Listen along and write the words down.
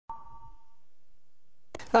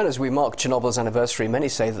And as we mark Chernobyl's anniversary, many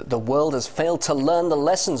say that the world has failed to learn the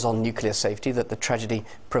lessons on nuclear safety that the tragedy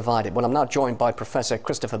provided. Well, I'm now joined by Professor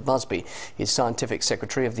Christopher Busby. He's Scientific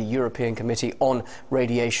Secretary of the European Committee on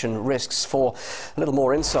Radiation Risks, for a little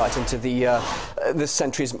more insight into this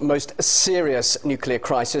century's most serious nuclear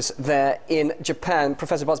crisis there in Japan.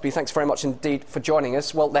 Professor Busby, thanks very much indeed for joining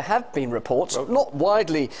us. Well, there have been reports, not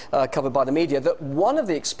widely covered by the media, that one of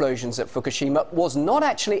the explosions at Fukushima was not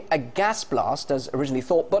actually a gas blast, as originally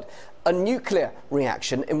thought, but a nuclear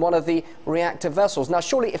reaction in one of the reactor vessels. Now,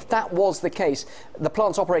 surely if that was the case, the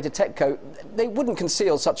plant's operator TEPCO, they wouldn't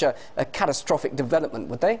conceal such a catastrophic development,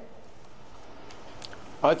 would they?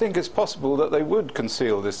 I think it's possible that they would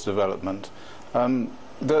conceal this development.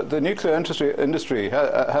 The nuclear industry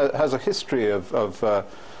has a history of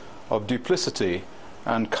duplicity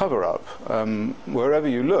and cover-up. Wherever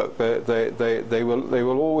you look, they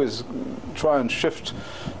will always try and shift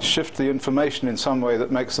the information in some way that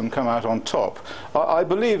makes them come out on top. I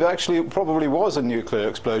believe actually it probably was a nuclear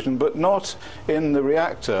explosion, but not in the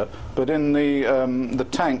reactor, but in the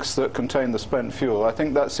tanks that contain the spent fuel. I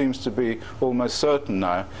think that seems to be almost certain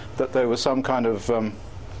now, that there was some kind of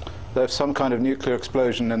nuclear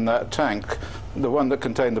explosion in that tank, the one that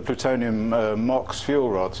contained the plutonium MOX fuel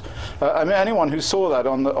rods. I mean, anyone who saw that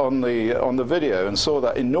on the video and saw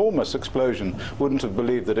that enormous explosion wouldn't have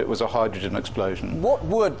believed that it was a hydrogen explosion. What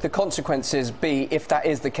would the consequences be if that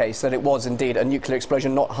is the case, that it was indeed a nuclear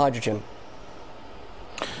explosion, not hydrogen?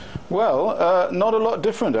 Well, not a lot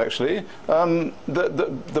different, actually.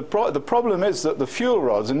 The problem is that the fuel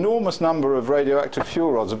rods, enormous number of radioactive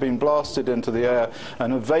fuel rods, have been blasted into the air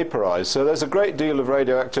and have vaporized. So there's a great deal of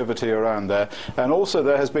radioactivity around there. And also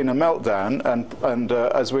there has been a meltdown, and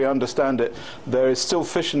as we understand it, there is still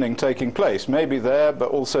fissioning taking place. Maybe there,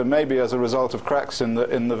 but also maybe as a result of cracks in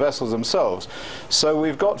the vessels themselves. So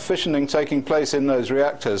we've got fissioning taking place in those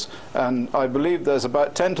reactors, and I believe there's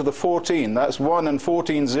about 10 to the 14. That's 1 and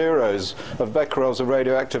 14 zeros of becquerels of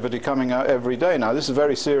radioactivity coming out every day. Now, this is a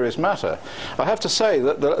very serious matter. I have to say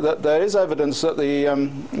that there is evidence that the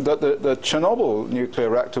Chernobyl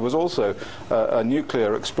nuclear reactor was also a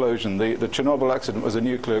nuclear explosion. The Chernobyl accident was a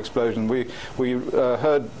nuclear explosion. We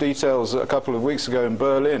heard details a couple of weeks ago in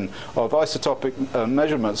Berlin of isotopic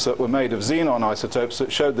measurements that were made of xenon isotopes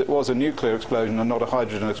that showed that it was a nuclear explosion and not a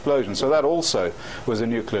hydrogen explosion. So that also was a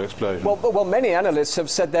nuclear explosion. Well, many analysts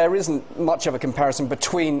have said there isn't much of a comparison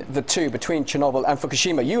between the two, between Chernobyl and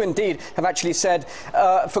Fukushima. You indeed have actually said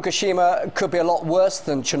Fukushima could be a lot worse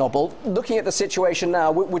than Chernobyl. Looking at the situation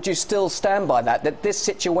now, would you still stand by that this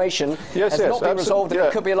situation has not been resolved and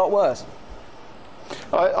it could be a lot worse?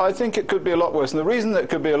 I think it could be a lot worse, and the reason that it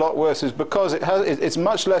could be a lot worse is because it's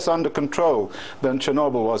much less under control than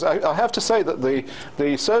Chernobyl was. I have to say that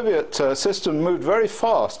the Soviet system moved very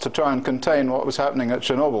fast to try and contain what was happening at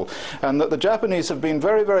Chernobyl, and that the Japanese have been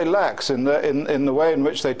very, very lax in the way in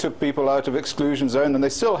which they took people out of exclusion zone, and they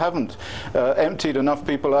still haven't emptied enough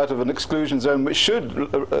people out of an exclusion zone, which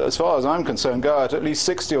should, as far as I'm concerned, go out at least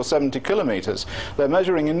 60 or 70 kilometers. They're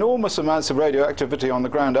measuring enormous amounts of radioactivity on the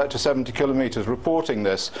ground out to 70 kilometers, reporting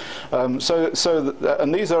this. And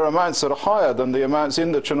these are amounts that are higher than the amounts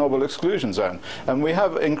in the Chernobyl exclusion zone. And we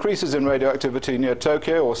have increases in radioactivity near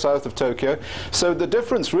Tokyo or south of Tokyo. So the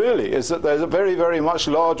difference really is that there's a very, very much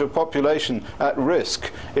larger population at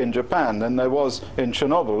risk in Japan than there was in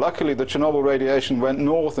Chernobyl. Luckily, the Chernobyl radiation went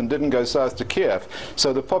north and didn't go south to Kiev.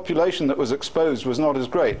 So the population that was exposed was not as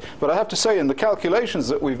great. But I have to say, in the calculations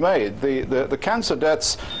that we've made, the cancer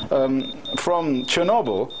deaths from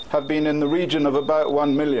Chernobyl have been in the region of about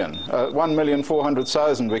 1 million.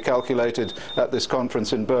 1,400,000 we calculated at this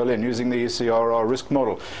conference in Berlin using the ECRR risk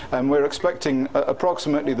model. And we're expecting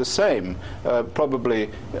approximately the same, probably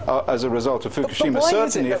as a result of Fukushima,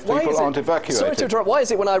 certainly if people aren't evacuated. Sorry to interrupt. Why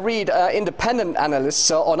is it when I read independent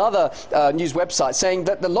analysts on other news websites saying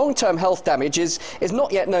that the long-term health damage is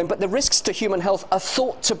not yet known, but the risks to human health are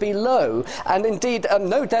thought to be low? And indeed,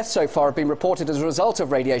 no deaths so far have been reported as a result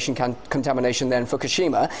of radiation contamination there in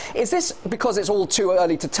Fukushima. Is this because it's all too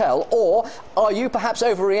early to tell, or are you perhaps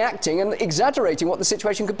overreacting and exaggerating what the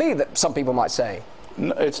situation could be, that some people might say?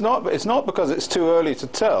 No, it's not because it's too early to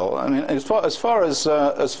tell. I mean, as far as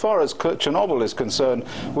Chernobyl is concerned,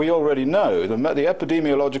 we already know the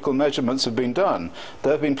epidemiological measurements have been done.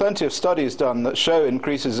 There have been plenty of studies done that show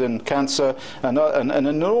increases in cancer and an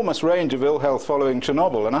enormous range of ill health following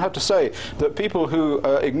Chernobyl. And I have to say that people who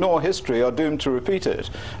ignore history are doomed to repeat it.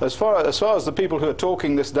 As far as the people who are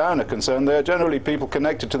talking this down are concerned, they are generally people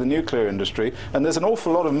connected to the nuclear industry, and there's an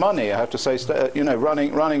awful lot of money, I have to say,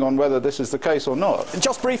 running on whether this is the case or not.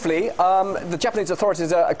 Just briefly, the Japanese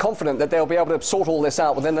authorities are confident that they'll be able to sort all this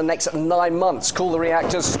out within the next 9 months, cool the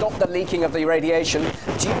reactors, stop the leaking of the radiation.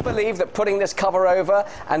 Do you believe that putting this cover over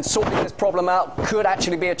and sorting this problem out could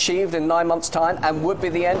actually be achieved in 9 months' time and would be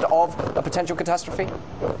the end of a potential catastrophe?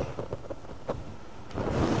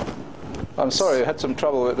 I'm sorry, I had some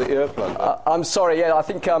trouble with the earplug. I'm sorry, yeah, I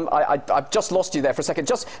think I've just lost you there for a second.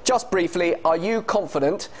 Just briefly, are you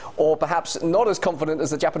confident, or perhaps not as confident as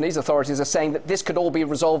the Japanese authorities are saying, that this could all be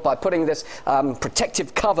resolved by putting this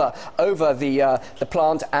protective cover over the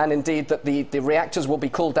plant, and indeed that the reactors will be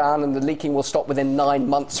cooled down and the leaking will stop within 9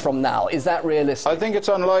 months from now? Is that realistic? I think it's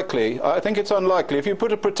unlikely. I think it's unlikely. If you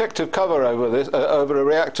put a protective cover over this, over a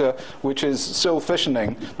reactor which is still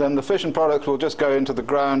fissioning, then the fission products will just go into the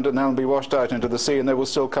ground and they'll be washed out into the sea and they will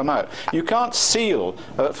still come out. You can't seal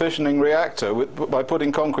a fissioning reactor by putting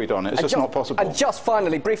concrete on it. It's just not possible. And just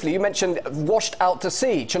finally, briefly, you mentioned washed out to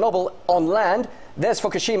sea. Chernobyl on land. There's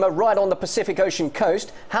Fukushima right on the Pacific Ocean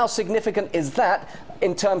coast. How significant is that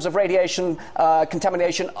in terms of radiation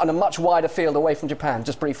contamination on a much wider field away from Japan?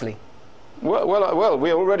 Just briefly. Well,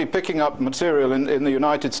 we're already picking up material in the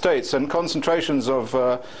United States, and concentrations of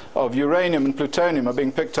uranium and plutonium are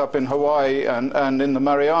being picked up in Hawaii and in the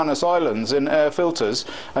Marianas Islands in air filters,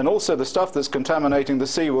 and also the stuff that's contaminating the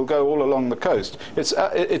sea will go all along the coast. It's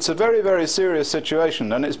a very, very serious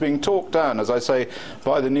situation, and it's being talked down, as I say,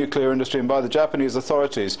 by the nuclear industry and by the Japanese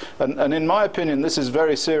authorities. And in my opinion, this is a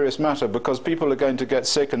very serious matter, because people are going to get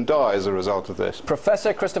sick and die as a result of this.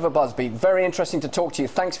 Professor Christopher Busby, very interesting to talk to you.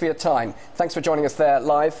 Thanks for your time. Thanks for joining us there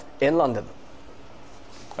live in London.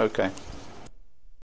 Okay.